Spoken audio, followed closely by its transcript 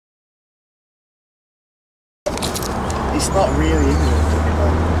It's not really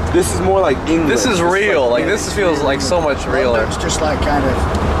England. This is more like England. This is real. Like this feels like so much realer. It's just like kind of.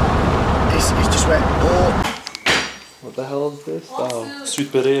 It's just where. Oh. What the hell is this? Oh,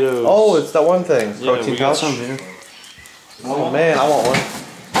 sweet potatoes. oh, it's that one thing. Yeah, Protein we got pouch. some here. Oh man, I want one.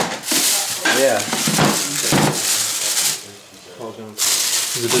 Yeah.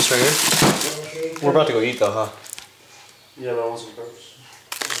 Is it this right here? We're about to go eat though, huh? Yeah, but I want some burgers.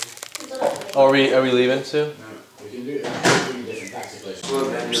 Oh, are we leaving soon?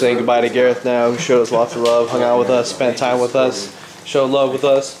 We're saying goodbye to Gareth now, who showed us lots of love, hung out with us, spent time with us, showed love with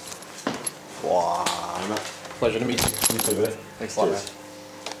us. Wow. Pleasure to meet you. You too, buddy. Thanks a lot, man.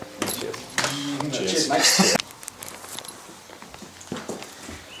 Cheers, mate.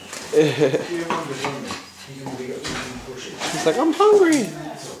 He's like, I'm hungry.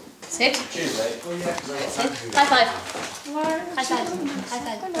 Sit. Cheers, mate. Sit. High five. High five. High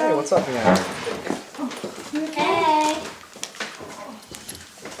five. Hey, what's up, man? Hey.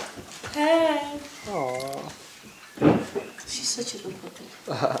 Hey. Aww. She's such a good puppy.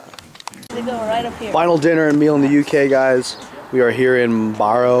 They go right up here. Final dinner and meal in the UK, guys. We are here in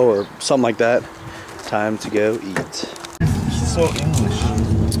Barrow or something like that. Time to go eat. So English.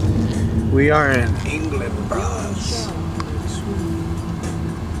 We are in England, bros.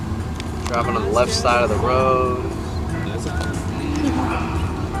 Driving on the left side of the road.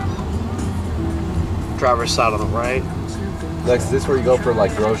 Driver's side on the right. Lex, is this where you go for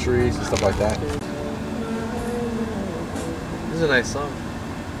like groceries and stuff like that? This is a nice song.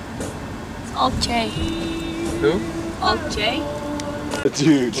 Alt J. Who? Alt J.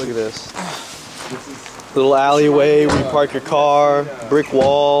 Dude, look at this. Little alleyway where you park your car, brick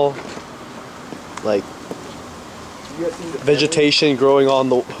wall, like vegetation growing on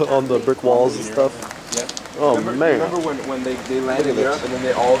the brick walls and stuff. Yeah. Oh remember, man. Remember when they landed in Europe and then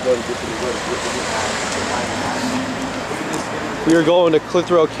they all go to get to the We are going to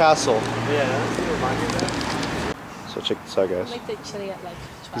Clitheroe Castle. Yeah. So check this out, guys. Make the chili at like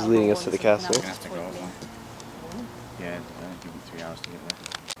 12. He's leading us to the castle. Yeah, give me 3 hours to get there.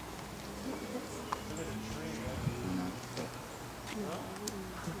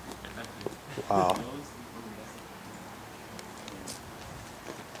 Wow.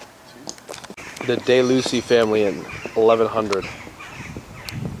 The De Lucy family in 1100.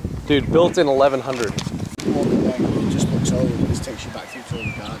 Dude, built in 1100. It just looks old. This takes you back through all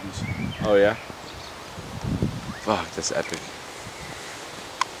the gardens. Oh yeah? Fuck, that's epic.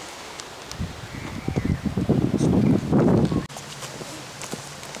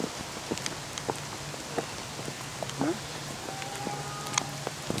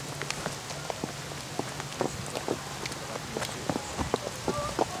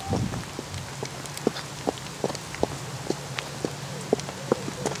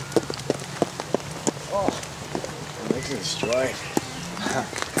 Destroyed.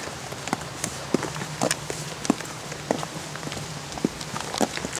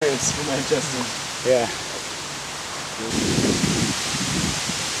 Yeah.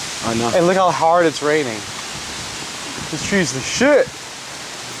 I know. And look how hard it's raining. This tree's the shit.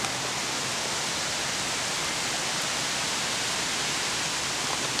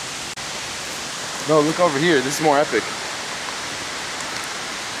 No, look over here. This is more epic.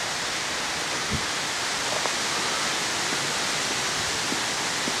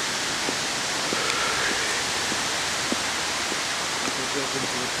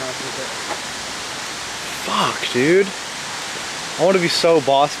 Fuck, dude. I want to be so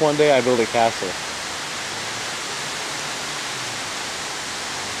boss one day I build a castle.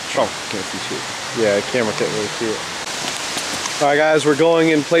 Oh, can't see shit. Yeah, camera can't really see it. Alright guys, we're going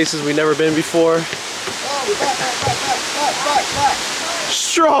in places we've never been before.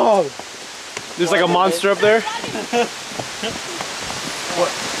 Strong! There's like a monster up there.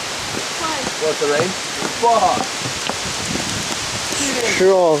 What's the rain? Fuck!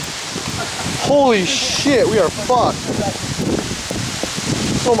 Strong. Holy shit, we are fucked.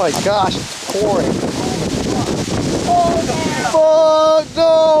 Oh my gosh, it's pouring. Fuck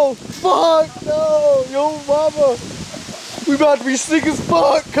no! Fuck no! Yo mama! We about to be sick as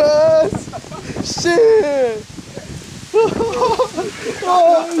fuck, cuz! Shit!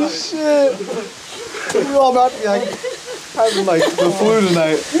 Oh shit! We're all about to be like having like the flu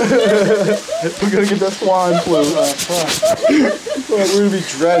tonight. We're gonna get the swine flu. We're gonna be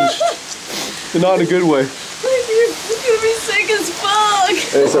drenched. But not in a good way. You're gonna be sick as fuck!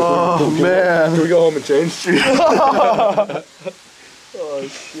 Hey, so Oh man. Can we go home and change? Oh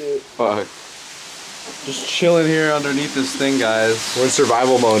shit. Fuck. Just chilling here underneath this thing, guys. We're in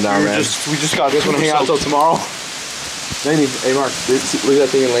survival mode now, man. We just got. You guys wanna hang out till tomorrow? Lainey, hey Marc, look at that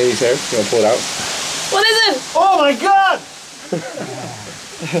thing in Lainey's hair. You wanna pull it out? What is it? Oh my god!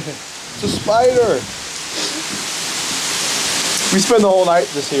 It's a spider. We spend the whole night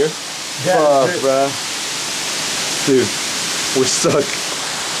just here. Yeah, bruh. Dude, we're stuck.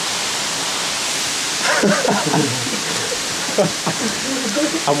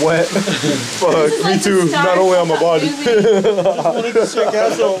 I'm wet. Fuck, me like too. Not only on my body. Sick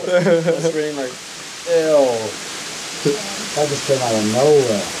asshole. That's really like, ew. That just came out of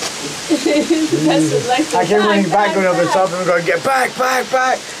nowhere. I kept running back going over the top and going, get back.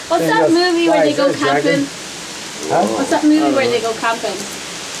 What's that movie where they go camping? What's that movie where they go camping?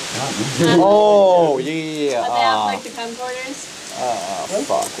 Oh, yeah. But they have like the camcorders.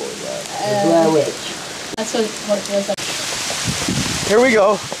 Fuck, what was that? Blair Witch. That's what it was like. Here we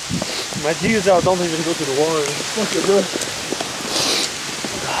go. My G's out, don't even go to the water.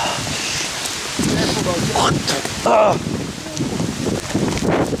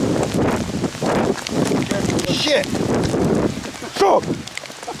 Shit! Go!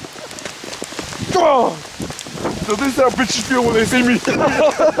 Go! So this is how bitches feel when they see me.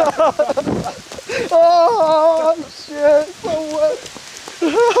 Oh, shit, so wet.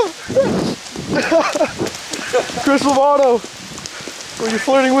 Chris Lavado, were you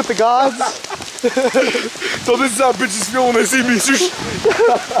flirting with the gods? So this is how bitches feel when they see me.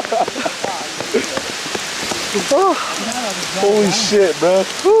 Holy shit, bro.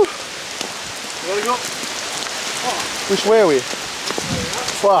 Wanna go? Which way are we?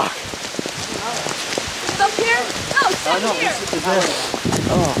 Fuck. Stop here? No, stop here!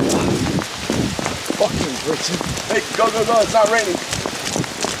 Fucking Britain. Hey, go, it's not raining.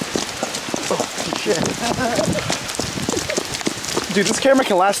 Oh, shit. Dude, this camera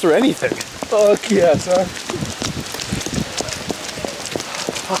can last through anything. Fuck yeah, son.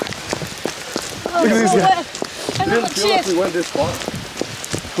 Oh, Look at these so guys. wet. I Didn't don't feel like we shit. went this far.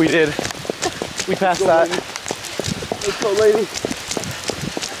 We did. We passed that. Let's go, lady.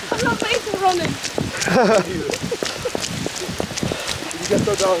 I'm not made for running. You get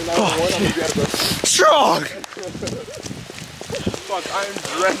so down 911, I'm gonna get it. Strong! Fuck, I am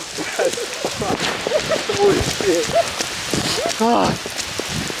drenched. Holy shit. God.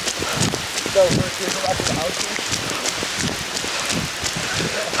 That was first go back to the house here.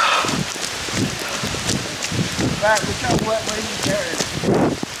 Matt, look how wet Lainey's hair is.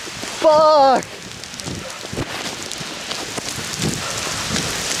 Fuck!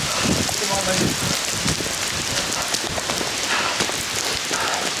 Come on, Lainey.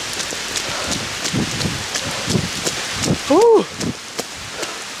 Woo!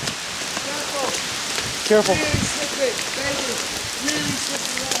 Careful.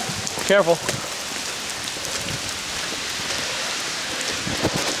 Careful.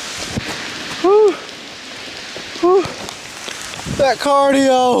 Woo! Woo! That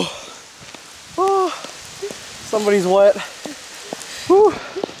cardio! Oh, somebody's wet. Woo!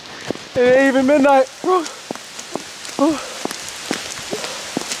 It ain't even midnight. Woo! Woo!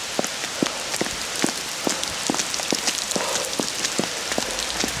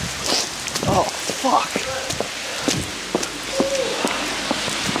 Oh, fuck.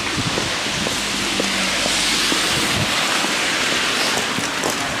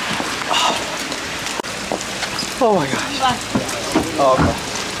 Oh my gosh. Oh, okay.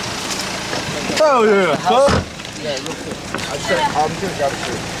 Oh yeah. Huh? I'm gonna grab a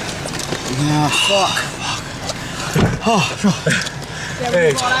shirt. Hey.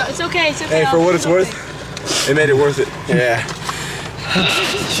 It's okay, it's okay. Hey, for what it's worth, it made it worth it. Yeah.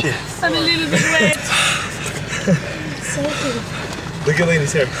 Shit. I'm a little bit wet. Look at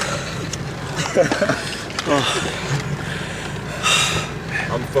Lainey's hair.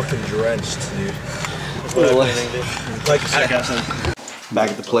 I'm fucking drenched, dude. Like Back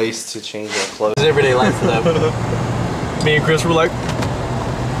at the place to change our clothes. It's everyday life for them. Me and Chris were like, I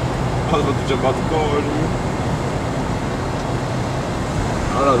was about to jump out the car, dude.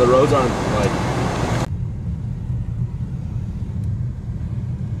 I don't know, the roads aren't like.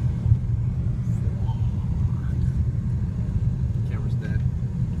 Camera's dead.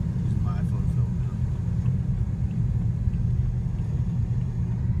 Using my iPhone film now.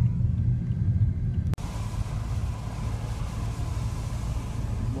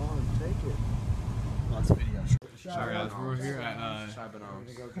 Come on, take it. Lots of videos. Sorry guys, we're here at Shyburn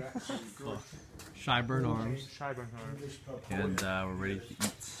Arms. And we're ready to eat.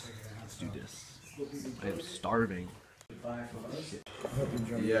 Let's do this. I am starving.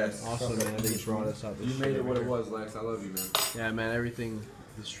 Yes. awesome, man. I think you brought us out this You made it what it was, Lex. I love you, man. Yeah, man, everything,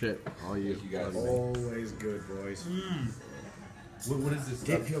 this shit, all you. You guys. Always good, boys. What is this?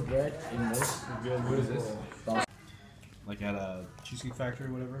 Dip your bread in this. What is this? Like at a Cheesecake Factory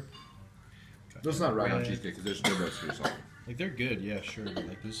or whatever. That's not right on cheesecake because there's no roast for yourself. Like they're good, yeah, sure, but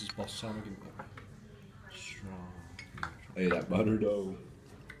like this is balsamic and strong. Hey, that butter dough.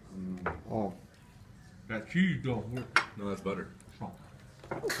 Oh. That cheese don't work. No, that's butter.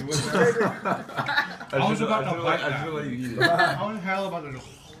 I was about to bite that. I feel like you eat it. How the hell about to?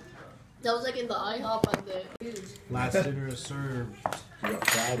 That was like in the IHOP on the news. Last dinner is served.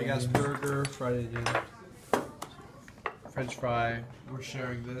 Big ass burger, fried onion, French fry. We're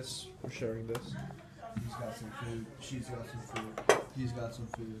sharing this. We're sharing this. He's got some food. She's got some food. He's got some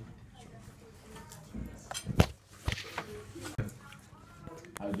food.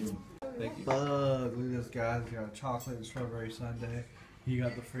 How you doing? Thank you. Look at this guy. He's got a chocolate and strawberry sundae. He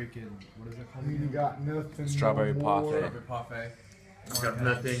got the freaking, what is it called? You got nothing. Strawberry no more. parfait. Parfait. Got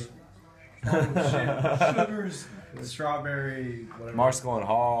nothing. Oh shit. Sugars. Strawberry, whatever. Marc's going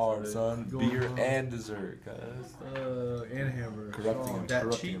hard, son. Going Beer hard. and dessert, cuz. And hamburger. Corrupting him, that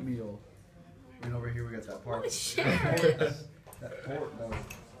corrupting cheat him. meal. And over here we got that part. Oh shit. That pork, though.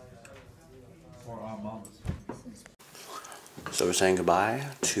 For our mamas. So we're saying goodbye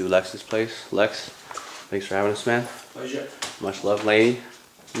to Lex's place. Lex, thanks for having us, man. Pleasure. Much love, Lainey.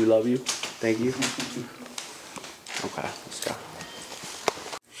 We love you. Thank you. Okay, let's go.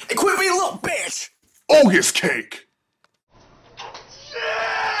 Hey, quit being a little bitch! Ogus cake!